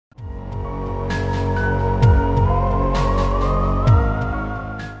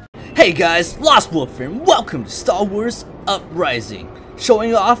Hey guys, Lost Wolf here, and welcome to Star Wars Uprising,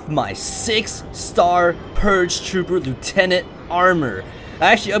 showing off my 6-star Purge Trooper Lieutenant armor.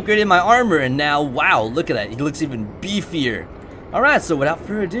 I actually upgraded my armor and now, wow, look at that, he looks even beefier. Alright, so without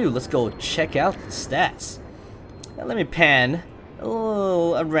further ado, let's go check out the stats. Now let me pan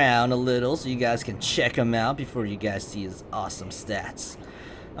around a little so you guys can check him out before you guys see his awesome stats.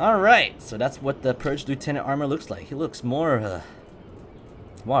 Alright, so that's what the Purge Lieutenant armor looks like. He looks more,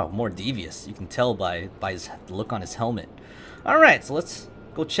 wow, more devious. You can tell by the look on his helmet. Alright, so let's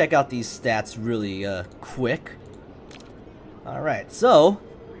go check out these stats really quick. Alright, so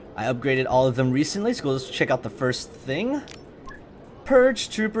I upgraded all of them recently, so let's check out the first thing. Purge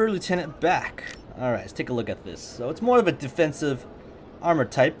Trooper Lieutenant back. Alright, let's take a look at this. So it's more of a defensive armor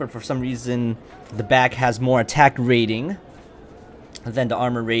type, but for some reason the back has more attack rating than the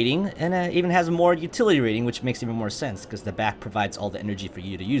armor rating, and even has more utility rating, which makes even more sense because the back provides all the energy for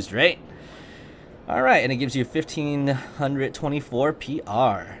you to use, right? Alright, and it gives you 1524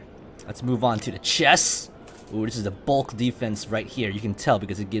 PR. Let's move on to the chest. Ooh, this is a bulk defense right here. You can tell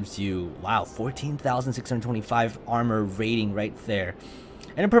because it gives you, wow, 14,625 armor rating right there.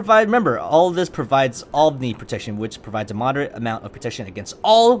 And it provides, remember, all of this provides Omni protection, which provides a moderate amount of protection against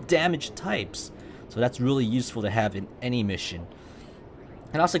all damage types. So that's really useful to have in any mission.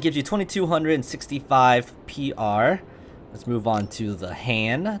 It also gives you 2265 PR. Let's move on to the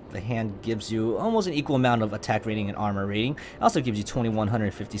hand. The hand gives you almost an equal amount of attack rating and armor rating. It also gives you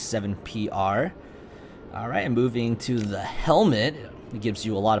 2157 PR. Alright, and moving to the helmet, it gives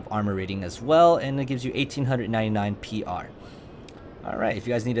you a lot of armor rating as well, and it gives you 1899 PR. Alright, if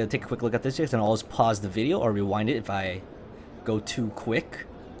you guys need to take a quick look at this, you can always pause the video or rewind it if I go too quick.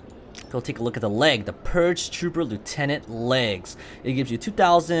 Go take a look at the leg, the Purge Trooper Lieutenant legs. It gives you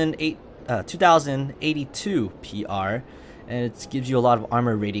 2082 PR, and it gives you a lot of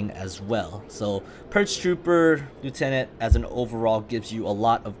armor rating as well. So Purge Trooper Lieutenant as an overall gives you a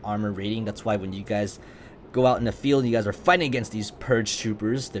lot of armor rating. That's why when you guys go out in the field and you guys are fighting against these Purge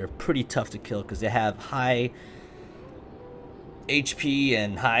Troopers, they're pretty tough to kill because they have high HP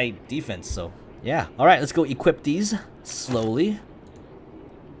and high defense. So yeah, alright, let's go equip these slowly.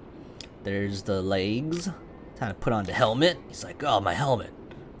 There's the legs. Time to put on the helmet. He's like, oh, my helmet.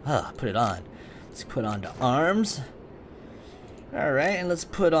 Put it on. Let's put on the arms. Alright, and let's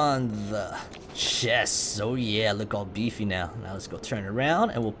put on the chest. Oh yeah, look all beefy now. Now let's go turn around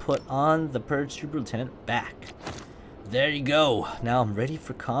and we'll put on the Purge Trooper Lieutenant back. There you go. Now I'm ready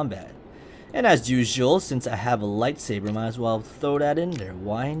for combat. And as usual, since I have a lightsaber, might as well throw that in there.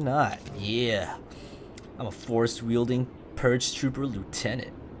 Why not? Yeah. I'm a force-wielding Purge Trooper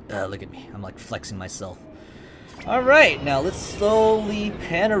Lieutenant. Look at me, I'm like flexing myself. Alright, now let's slowly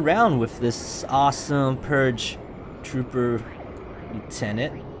pan around with this awesome Purge Trooper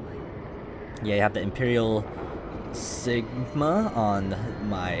Lieutenant. Yeah, you have the Imperial Sigma on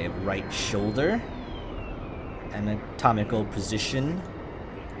my right shoulder. Anatomical position.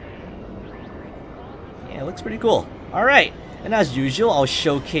 Yeah, it looks pretty cool. Alright, and as usual, I'll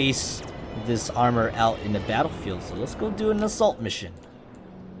showcase this armor out in the battlefield. So let's go do an assault mission.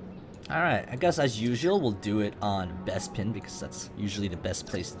 Alright, I guess as usual, we'll do it on Bespin because that's usually the best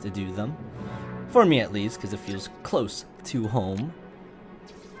place to do them. For me at least, because it feels close to home.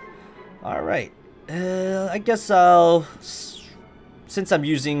 Alright, I guess I'll... Since I'm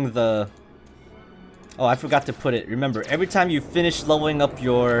using the... Oh, I forgot to put it. Remember, every time you finish leveling up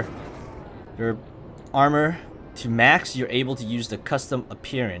your armor to max, you're able to use the custom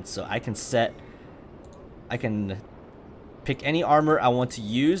appearance. So I can pick any armor I want to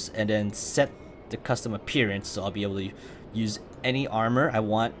use and then set the custom appearance, so I'll be able to use any armor I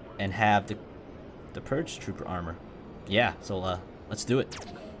want and have the Purge Trooper armor. Yeah, so let's do it.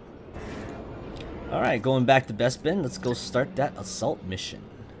 Alright, going back to Bespin, let's go start that assault mission.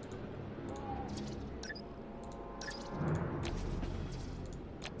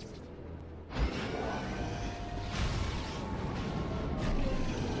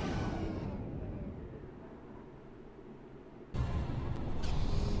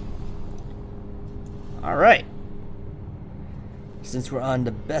 Alright, since we're on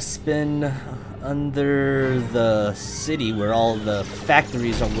the Bespin under the city where all the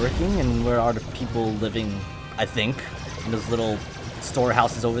factories are working and where are the people living, I think, in those little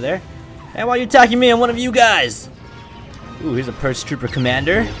storehouses over there. And why are you attacking me? I'm one of you guys! Ooh, here's a Purge Trooper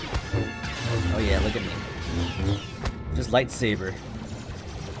Commander. Oh yeah, look at me. Just lightsaber.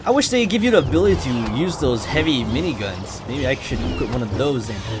 I wish they give you the ability to use those heavy miniguns. Maybe I should equip one of those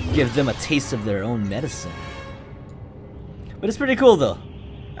and give them a taste of their own medicine. But it's pretty cool though.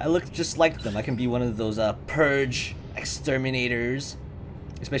 I look just like them. I can be one of those Purge exterminators.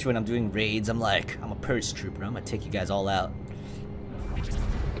 Especially when I'm doing raids, I'm like, I'm a Purge trooper. I'm gonna take you guys all out.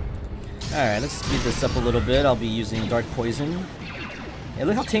 Alright, let's speed this up a little bit. I'll be using Dark Poison. Yeah,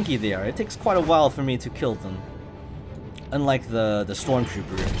 look how tanky they are. It takes quite a while for me to kill them. Unlike the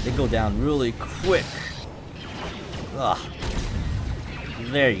Stormtrooper, they go down really quick. Ugh.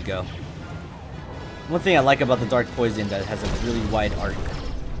 There you go. One thing I like about the Dark Poison that it has a really wide arc.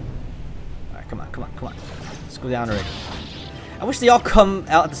 Alright, come on, come on, come on. Let's go down already. I wish they all come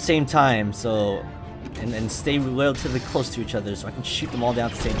out at the same time, so and stay relatively close to each other so I can shoot them all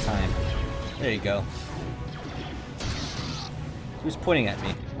down at the same time. There you go. He was pointing at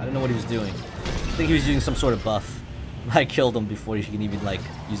me. I don't know what he was doing. I think he was using some sort of buff. I killed him before he can even like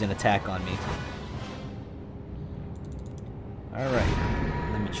use an attack on me.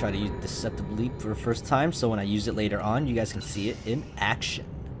 Alright. Let me try to use Deceptive Leap for the first time so when I use it later on you guys can see it in action.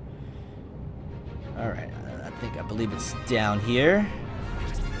 Alright, I believe it's down here.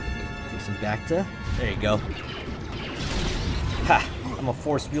 Take some Bacta. There you go. Ha! I'm a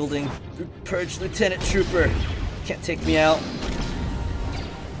force wielding Purge Lieutenant Trooper. You can't take me out.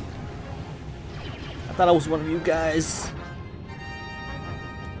 I thought I was one of you guys.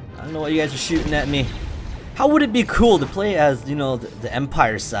 I don't know why you guys are shooting at me. How would it be cool to play as, you know, the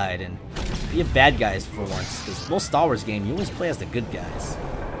Empire side and be a bad guys for once? Because most Star Wars game, you always play as the good guys.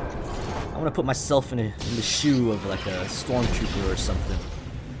 I want to put myself in the shoe of like a Stormtrooper or something.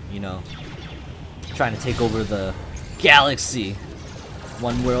 You know, trying to take over the galaxy,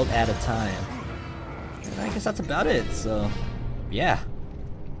 one world at a time. And I guess that's about it. So, yeah,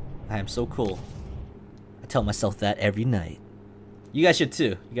 I am so cool. I tell myself that every night. You guys should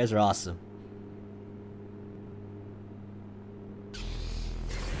too. You guys are awesome.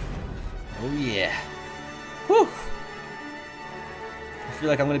 Oh yeah. Whew. I feel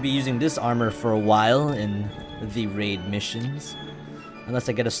like I'm gonna be using this armor for a while in the raid missions. Unless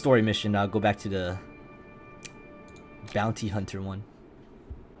I get a story mission, I'll go back to the bounty hunter one.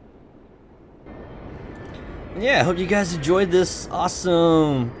 Yeah, I hope you guys enjoyed this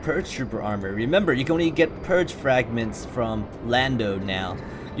awesome Purge Trooper armor. Remember, you can only get Purge fragments from Lando now.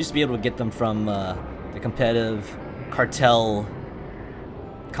 You used to be able to get them from the competitive cartel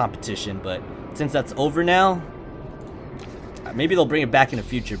competition, but since that's over now, maybe they'll bring it back in the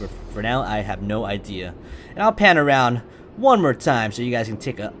future, but for now, I have no idea. And I'll pan around one more time so you guys can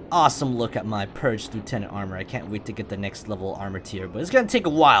take an awesome look at my Purge Lieutenant armor. I can't wait to get the next level armor tier, but it's gonna take a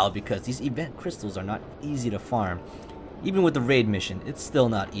while because these event crystals are not easy to farm. Even with the raid mission, it's still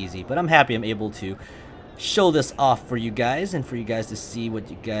not easy, but I'm happy I'm able to show this off for you guys and for you guys to see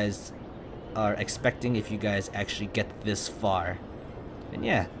what you guys are expecting if you guys actually get this far. And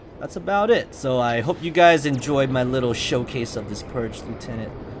yeah, that's about it. So I hope you guys enjoyed my little showcase of this Purge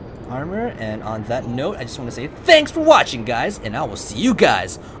Lieutenant armor, and on that note, I just want to say thanks for watching, guys, and I will see you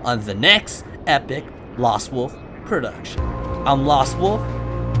guys on the next epic Lost Wolf production. I'm Lost Wolf,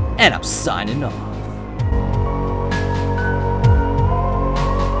 and I'm signing off.